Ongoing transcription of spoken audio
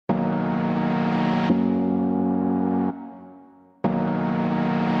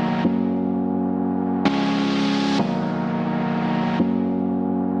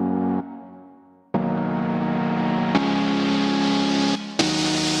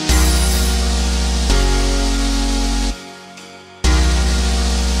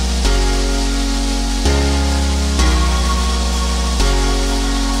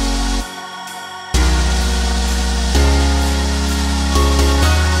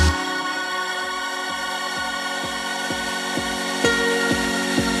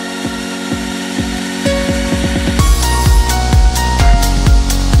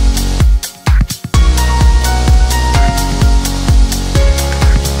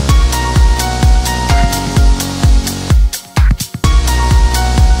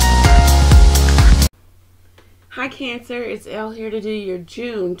Cancer, it's Elle here to do your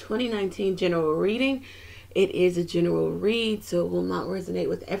June 2019 general reading. It is a general read, so it will not resonate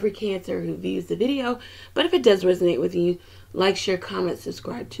with every Cancer who views the video. But if it does resonate with you, like, share, comment,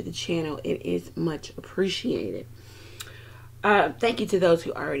 subscribe to the channel. It is much appreciated. Thank you to those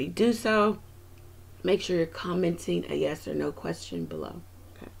who already do so. Make sure you're commenting a yes or no question below,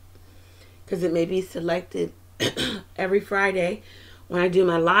 okay? Because it may be selected every Friday. When I do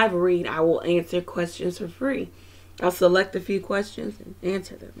my live read, I will answer questions for free. I'll select a few questions and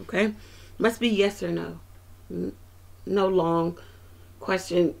answer them, okay? Must be yes or no. No long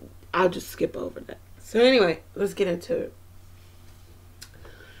question. I'll just skip over that. So anyway, let's get into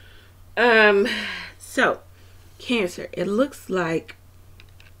it. So, Cancer, it looks like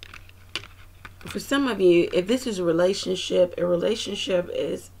for some of you, if this is a relationship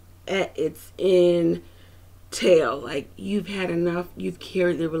is at its end tail. Like, you've had enough. You've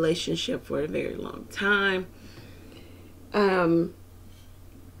carried the relationship for a very long time.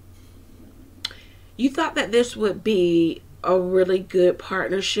 You thought that this would be a really good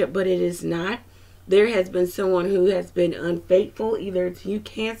partnership, but it is not. There has been someone who has been unfaithful, either to you,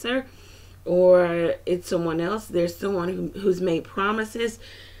 Cancer, or it's someone else. There's someone who's made promises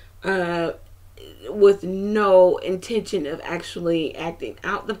with no intention of actually acting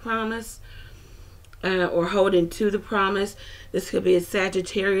out the promise. Or holding to the promise. This could be a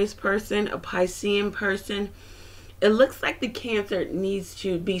Sagittarius person, a Piscean person. It looks like the Cancer needs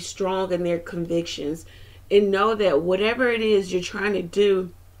to be strong in their convictions and know that whatever it is you're trying to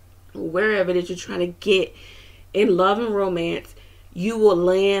do, wherever it is you're trying to get in love and romance, you will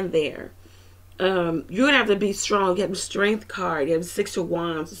land there. You're going to have to be strong. You have the Strength card. You have the Six of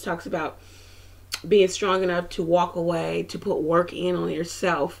Wands. This talks about being strong enough to walk away, to put work in on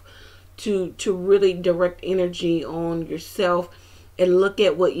yourself, to really direct energy on yourself and look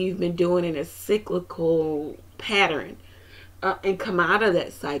at what you've been doing in a cyclical pattern and come out of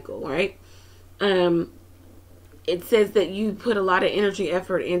that cycle, right? It says that you put a lot of energy,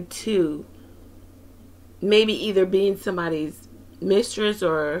 effort into maybe either being somebody's mistress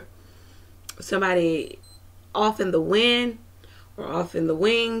or somebody off in the wind or off in the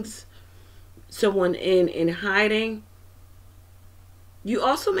wings, someone in hiding. You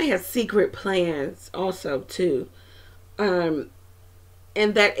also may have secret plans also too. And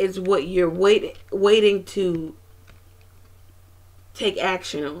that is what you're waiting to take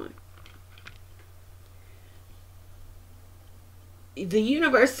action on. The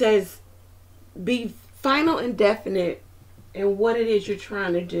universe says be final and definite in what it is you're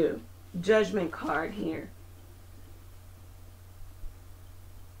trying to do. Judgment card here.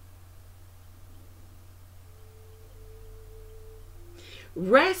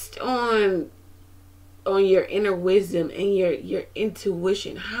 Rest on your inner wisdom and your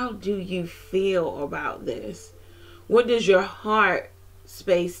intuition. How do you feel about this? What does your heart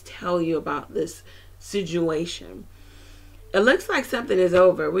space tell you about this situation? It looks like something is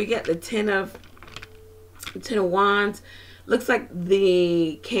over. We got the Ten of Wands. Looks like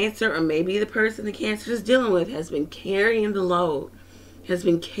the Cancer, or maybe the person the Cancer is dealing with, has been carrying the load, has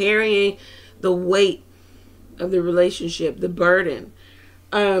been carrying the weight of the relationship, the burden.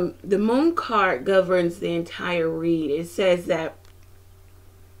 The Moon card governs the entire read. It says that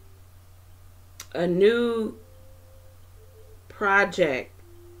a new project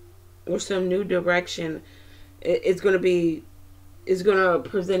or some new direction is going to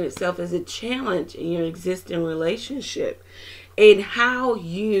present itself as a challenge in your existing relationship, and how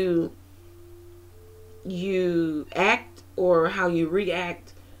you act or how you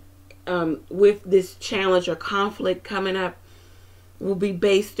react with this challenge or conflict coming up will be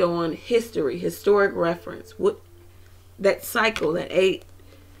based on history, historic reference. That cycle, that eight.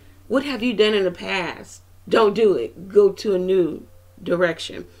 What have you done in the past? Don't do it. Go to a new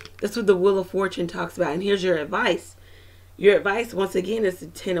direction. That's what the Wheel of Fortune talks about. And here's your advice. Your advice, once again, is the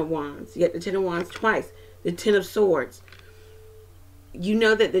Ten of Wands. You get the Ten of Wands twice. The Ten of Swords. You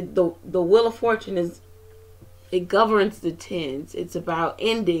know that the Wheel of Fortune it governs the tens. It's about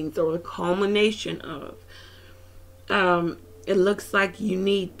endings or the culmination of. It looks like you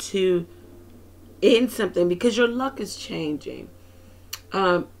need to end something because your luck is changing.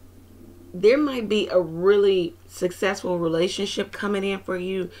 There might be a really successful relationship coming in for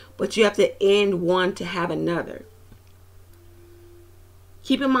you, but you have to end one to have another.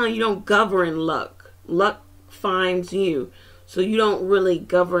 Keep in mind, you don't govern luck. Luck finds you. So you don't really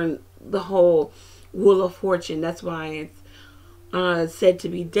govern the whole Wheel of Fortune. That's why it's said to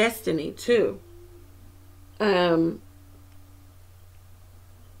be destiny too.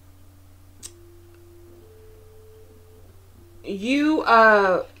 You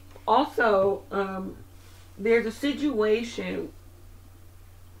also there's a situation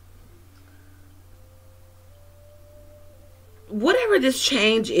whatever this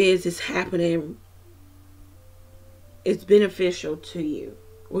change is happening. It's beneficial to you.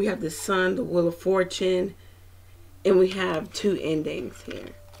 We have the Sun, the Wheel of Fortune, and we have two endings here.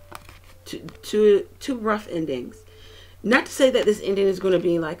 Two rough endings. Not to say that this ending is going to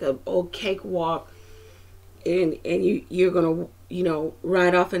be like a old cakewalk and you're going to, you know,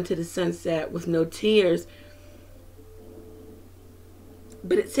 ride off into the sunset with no tears.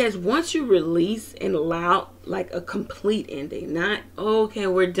 But it says once you release and allow like a complete ending, not, oh, okay,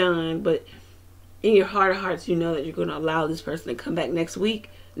 we're done, but in your heart of hearts, you know that you're going to allow this person to come back next week.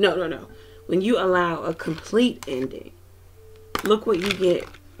 No, no, no. When you allow a complete ending, look what you get.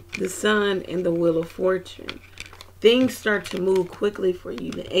 The Sun and the Wheel of Fortune. Things start to move quickly for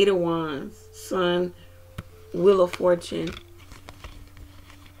you. The Eight of Wands, Sun, Wheel of Fortune,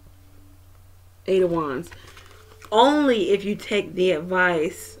 Eight of Wands. Only if you take the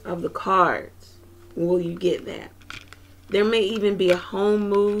advice of the cards will you get that. There may even be a home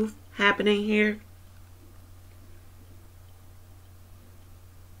move happening here.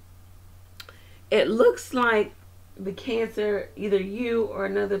 It looks like the Cancer, either you or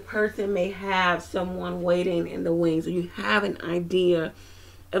another person may have someone waiting in the wings, or you have an idea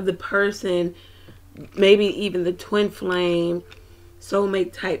of the person, maybe even the twin flame,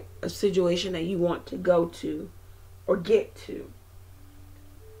 soulmate type of situation that you want to go to or get to.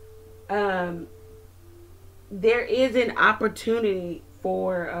 There is an opportunity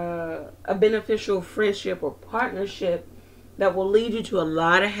for a beneficial friendship or partnership that will lead you to a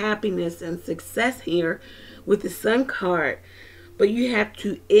lot of happiness and success here with the Sun card. But you have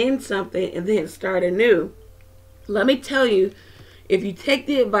to end something and then start anew. Let me tell you, if you take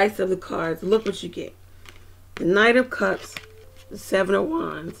the advice of the cards, look what you get. The Knight of Cups, the Seven of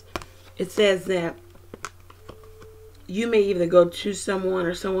Wands. It says that you may either go to someone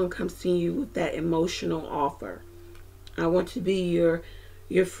or someone comes to you with that emotional offer. I want to be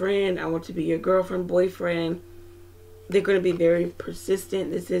your friend. I want to be your girlfriend, boyfriend. They're going to be very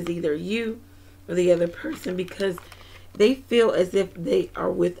persistent. This is either you or the other person because they feel as if they are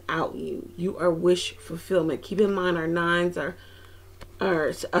without you. You are wish fulfillment. Keep in mind our nines are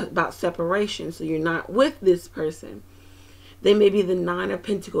about separation. So you're not with this person. They may be the Nine of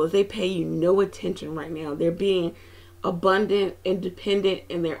Pentacles. They pay you no attention right now. They're being abundant, independent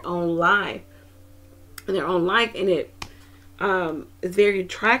in their own life. And it is very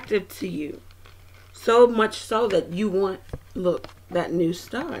attractive to you. So much so that you want, look, that new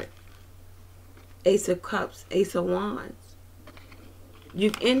start. Ace of Cups, Ace of Wands.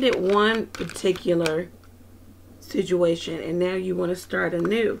 You've ended one particular situation and now you want to start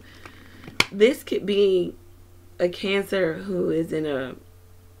anew. This could be a Cancer who is in a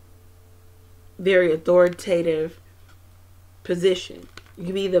very authoritative position. You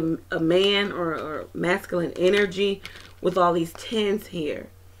could be a man or masculine energy with all these tens here.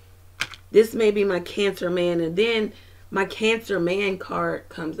 This may be my Cancer man, and then my Cancer man card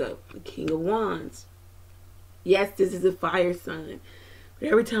comes up, the King of Wands. Yes, this is a fire sign. But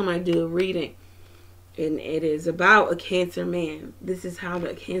every time I do a reading, and it is about a Cancer man, this is how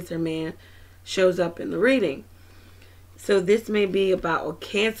the Cancer man shows up in the reading. So this may be about a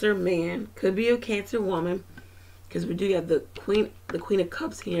Cancer man, could be a Cancer woman, because we do have the Queen of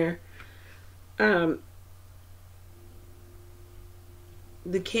Cups here.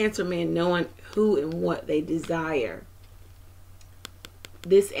 The Cancer man knowing who and what they desire.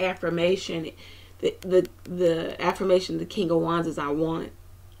 This affirmation, the affirmation of the King of Wands is I want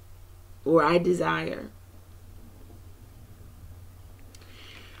or I desire.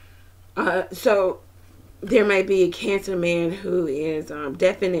 So there may be a Cancer man who is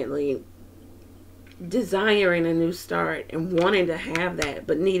definitely desiring a new start and wanting to have that,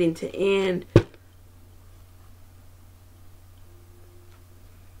 but needing to end.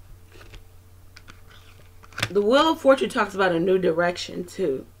 The Wheel of Fortune talks about a new direction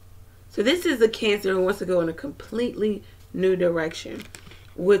too. So this is a Cancer who wants to go in a completely new direction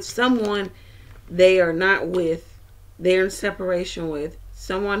with someone they are not with, they're in separation with,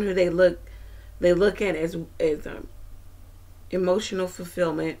 someone who they look at as emotional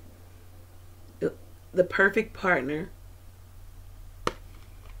fulfillment, the perfect partner.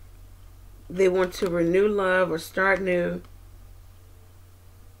 They want to renew love or start new.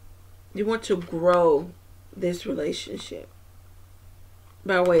 You want to grow this relationship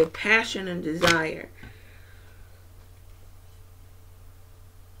by way of passion and desire.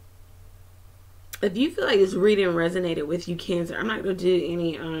 If you feel like this reading resonated with you, Cancer, I'm not going to do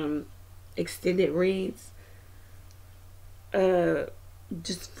any extended reads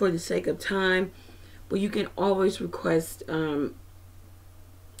just for the sake of time. well, you can always request the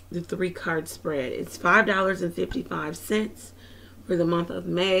 3-card spread. It's $5.55 for the month of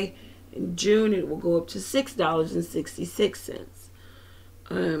May. In June, it will go up to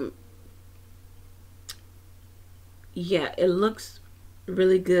 $6.66. Yeah, it looks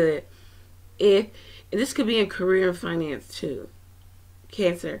really good. And this could be in career and finance too.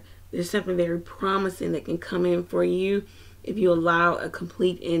 Cancer, there's something very promising that can come in for you if you allow a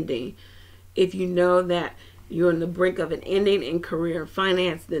complete ending. If you know that you're on the brink of an ending in career and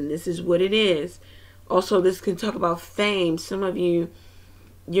finance, then this is what it is. Also, this can talk about fame. Some of you,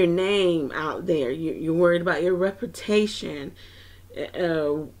 your name out there, you're worried about your reputation,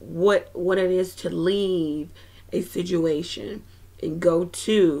 what it is to leave a situation and go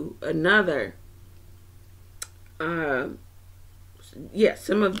to another. Yeah,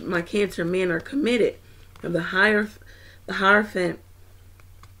 some of my Cancer men are committed. Of the Hierophant,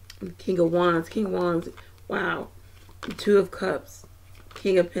 King of Wands, wow, the 2 of Cups,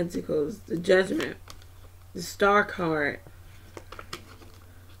 King of Pentacles, the Judgment, the Star card.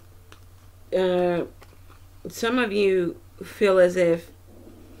 Some of you feel as if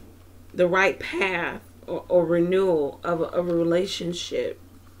the right path or renewal of a relationship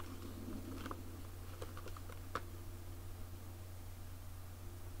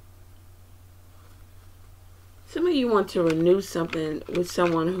some of you want to renew something with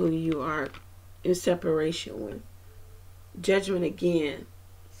someone who you are in separation with. Judgment again.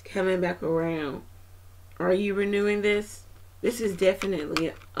 It's coming back around. Are you renewing this? This is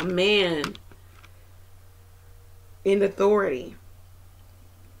definitely a man in authority.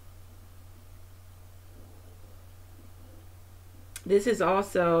 This is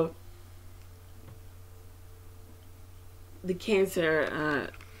also the Cancer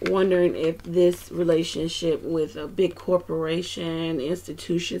wondering if this relationship with a big corporation,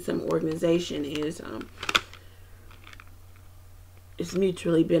 institution, some organization is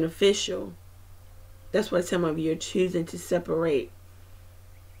mutually beneficial. That's why some of you are choosing to separate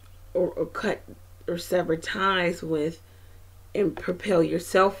or cut or sever ties with and propel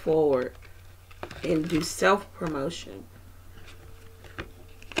yourself forward and do self-promotion.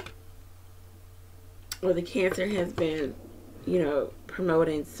 Or the Cancer has been, you know,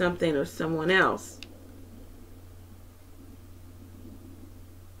 promoting something or someone else.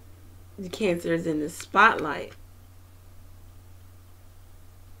 The Cancer is in the spotlight.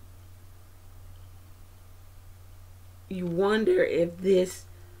 You wonder if this,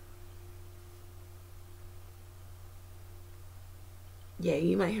 yeah,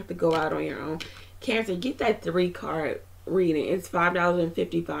 you might have to go out on your own. Cancer, get that 3-card reading. It's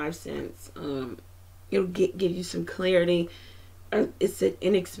 $5.55. It'll give you some clarity. It's an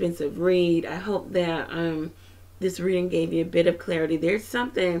inexpensive read. I hope that this reading gave you a bit of clarity. There's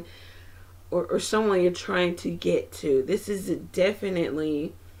something or someone you're trying to get to. This is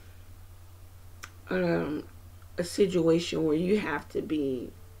definitely a situation where you have to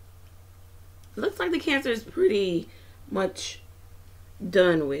be. Looks like the Cancer is pretty much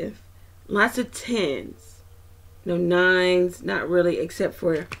done with. Lots of 10s. No 9s, not really, except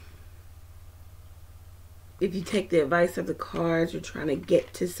for if you take the advice of the cards, you're trying to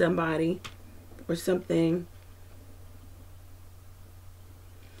get to somebody or something.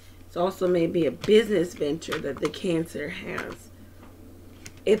 It's also maybe a business venture that the Cancer has.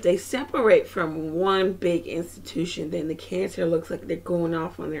 If they separate from one big institution, then the Cancer looks like they're going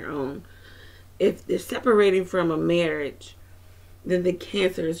off on their own. If they're separating from a marriage, then the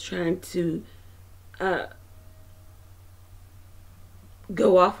Cancer is trying to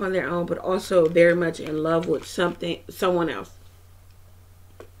go off on their own, but also very much in love with someone else.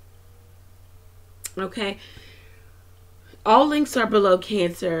 Okay, all links are below,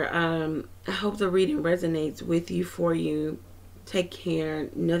 Cancer. I hope the reading resonates with you, for you. Take care.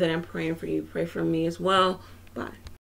 Know that I'm praying for you. Pray for me as well. Bye.